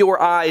make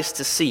your eyes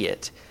to see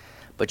it,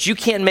 but you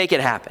can't make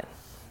it happen.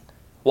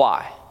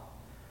 Why?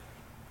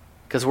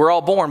 Because we're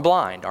all born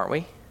blind, aren't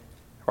we?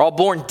 We're all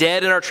born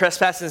dead in our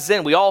trespasses and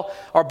sin. We all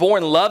are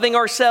born loving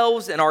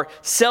ourselves and our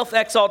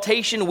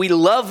self-exaltation. We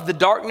love the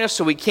darkness,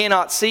 so we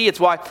cannot see. It's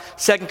why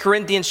 2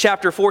 Corinthians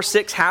chapter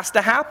 4:6 has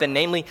to happen.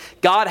 Namely,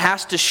 God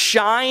has to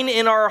shine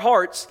in our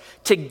hearts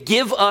to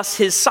give us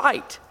his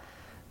sight.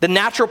 The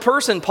natural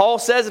person, Paul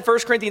says in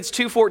 1 Corinthians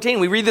 2:14,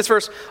 we read this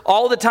verse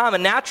all the time, a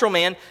natural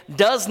man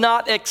does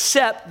not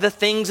accept the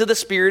things of the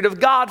Spirit of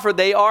God, for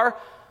they are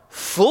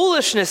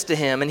foolishness to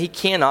him, and he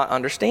cannot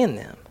understand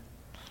them.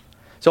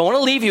 So I want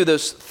to leave you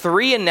those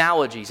three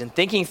analogies and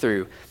thinking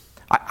through,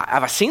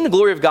 have I seen the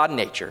glory of God in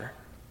nature?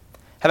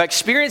 Have I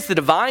experienced the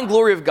divine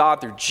glory of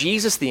God through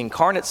Jesus, the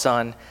incarnate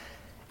Son?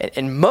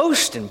 And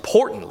most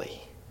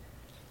importantly,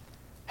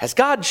 has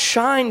God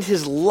shined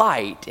his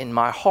light in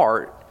my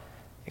heart,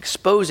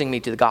 exposing me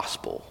to the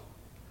gospel?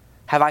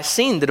 Have I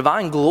seen the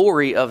divine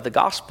glory of the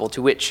gospel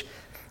to which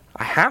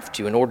I have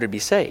to in order to be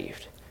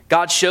saved?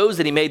 God shows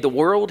that he made the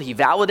world. He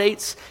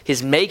validates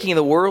his making of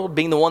the world,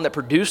 being the one that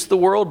produced the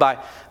world by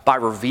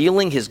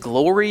revealing his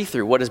glory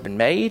through what has been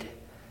made.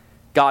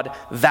 God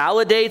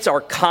validates our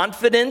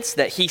confidence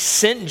that he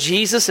sent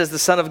Jesus as the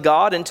Son of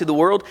God into the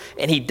world,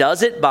 and he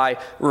does it by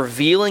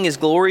revealing his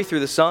glory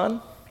through the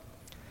Son.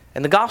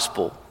 And the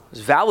gospel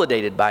is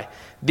validated by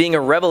being a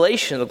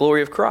revelation of the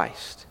glory of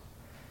Christ.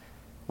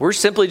 We're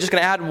simply just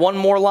going to add one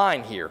more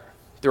line here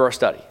through our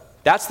study.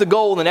 That's the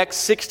goal in the next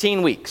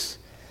 16 weeks.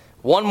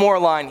 One more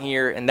line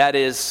here, and that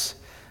is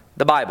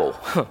the Bible.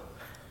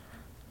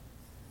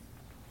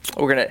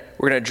 We're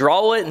gonna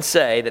draw it and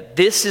say that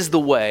this is the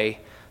way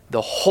the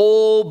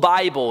whole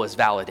Bible is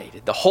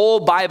validated. The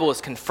whole Bible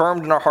is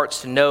confirmed in our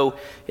hearts to know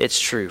it's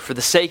true. For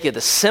the sake of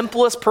the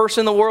simplest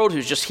person in the world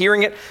who's just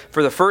hearing it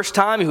for the first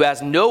time, who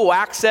has no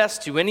access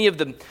to any of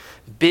the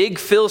big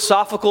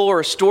philosophical or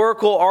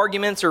historical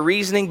arguments or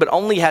reasoning, but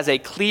only has a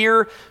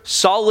clear,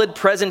 solid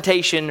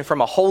presentation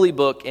from a holy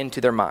book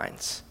into their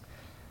minds.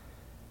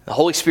 The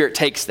Holy Spirit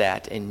takes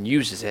that and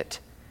uses it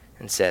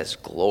and says,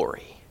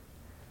 glory.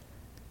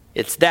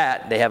 It's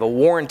that they have a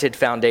warranted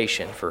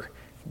foundation for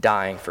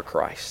dying for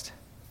Christ.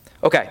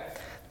 Okay,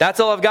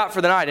 that's all I've got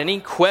for the night. Any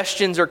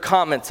questions or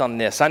comments on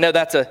this? I know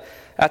that's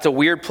a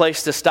weird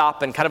place to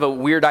stop and kind of a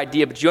weird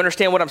idea, but do you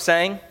understand what I'm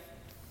saying?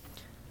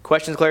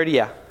 Questions, clarity?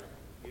 Yeah.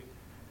 You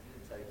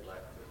take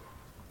like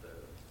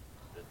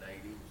the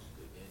natives,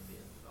 the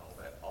Indians, and all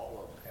that.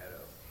 All of them had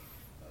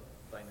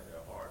a thing in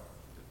their heart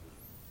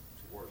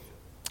to worship.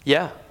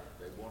 Yeah.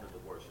 They wanted to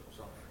worship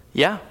something.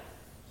 Yeah.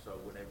 So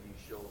whenever you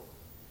show them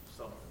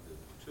something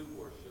to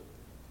worship,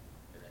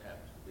 and it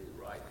happens to be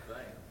the right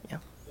thing, Yeah.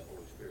 the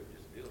Holy Spirit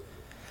just deals with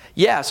it.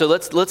 Yeah, so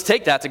let's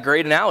take that. It's a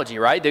great analogy,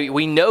 right?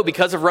 We know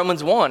because of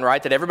Romans 1,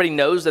 right, that everybody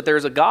knows that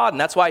there's a God, and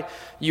that's why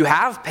you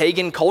have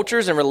pagan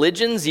cultures and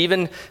religions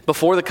even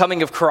before the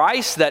coming of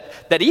Christ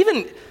that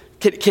even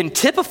can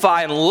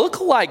typify and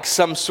look like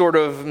some sort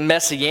of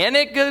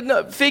messianic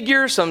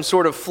figure, some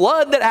sort of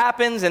flood that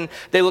happens, and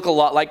they look a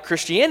lot like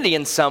Christianity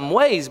in some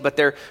ways, but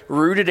they're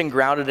rooted and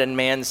grounded in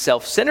man's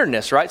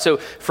self-centeredness, right? So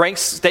Frank's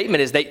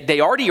statement is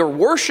they already are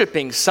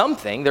worshiping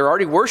something. They're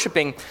already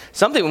worshiping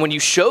something. When you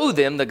show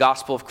them the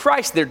gospel of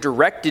Christ, they're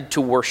directed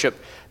to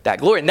worship that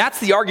glory. And that's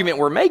the argument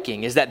we're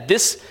making, is that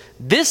this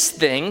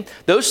thing,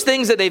 those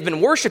things that they've been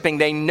worshiping,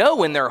 they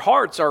know in their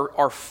hearts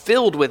are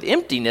filled with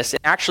emptiness and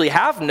actually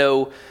have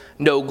no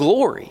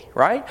glory,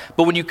 right?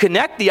 But when you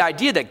connect the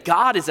idea that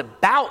God is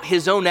about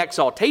his own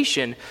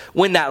exaltation,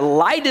 when that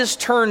light is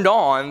turned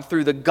on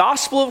through the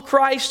gospel of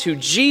Christ, who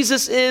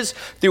Jesus is,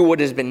 through what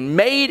has been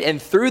made,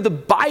 and through the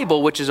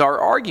Bible, which is our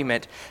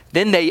argument,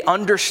 then they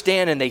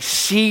understand and they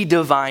see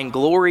divine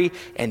glory,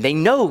 and they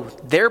know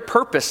their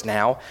purpose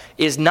now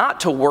is not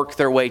to work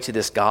their way to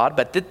this God,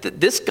 but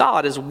that this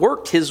God has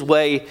worked his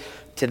way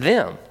to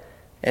them.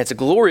 And it's a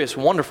glorious,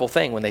 wonderful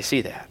thing when they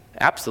see that.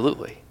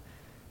 Absolutely.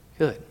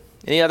 Good.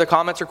 Any other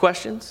comments or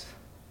questions?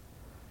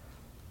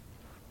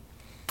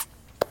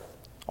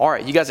 All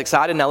right, you guys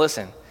excited? Now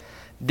listen,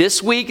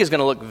 this week is going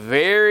to look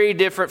very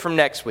different from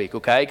next week,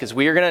 okay? Because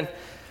we're going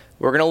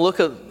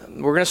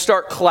to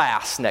start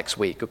class next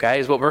week, okay?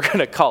 Is what we're going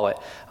to call it.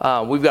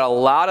 We've got a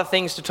lot of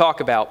things to talk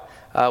about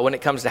when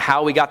it comes to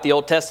how we got the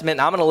Old Testament.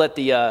 And I'm going to let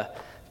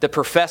the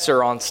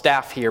professor on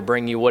staff here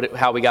bring you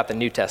how we got the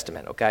New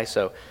Testament, okay?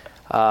 So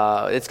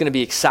it's going to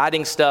be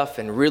exciting stuff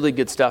and really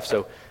good stuff.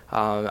 So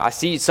I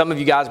see some of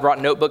you guys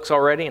brought notebooks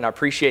already, and I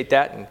appreciate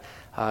that.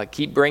 And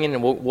keep bringing,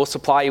 and we'll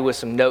supply you with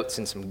some notes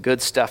and some good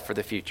stuff for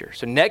the future.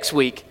 So next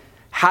week,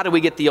 how do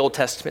we get the Old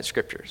Testament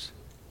scriptures?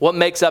 What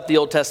makes up the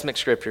Old Testament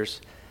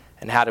scriptures,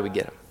 and how do we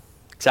get them?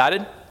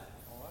 Excited?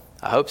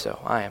 I hope so.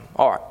 I am.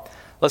 All right.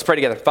 Let's pray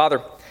together.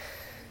 Father,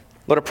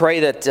 Lord, I pray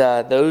that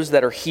those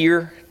that are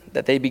here,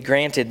 that they be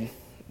granted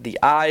the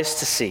eyes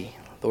to see,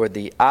 Lord,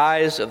 the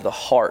eyes of the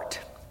heart.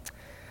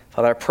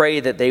 Father, I pray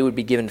that they would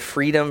be given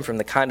freedom from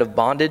the kind of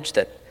bondage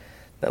that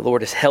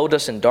Lord, has held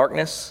us in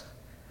darkness,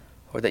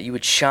 or that you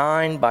would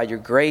shine by your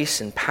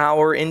grace and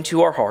power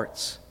into our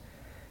hearts,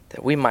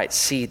 that we might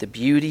see the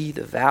beauty,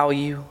 the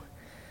value,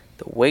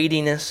 the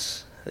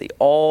weightiness, the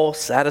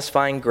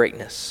all-satisfying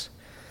greatness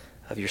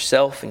of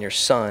yourself and your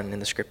Son in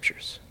the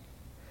Scriptures.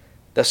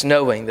 Thus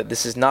knowing that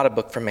this is not a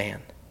book from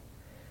man,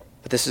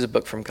 but this is a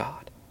book from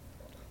God.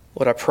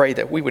 Lord, I pray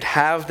that we would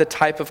have the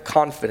type of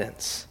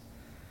confidence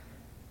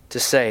to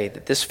say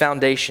that this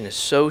foundation is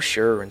so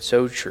sure and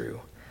so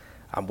true,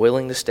 I'm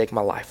willing to stake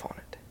my life on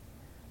it.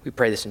 We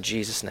pray this in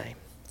Jesus' name.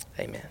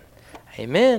 Amen. Amen.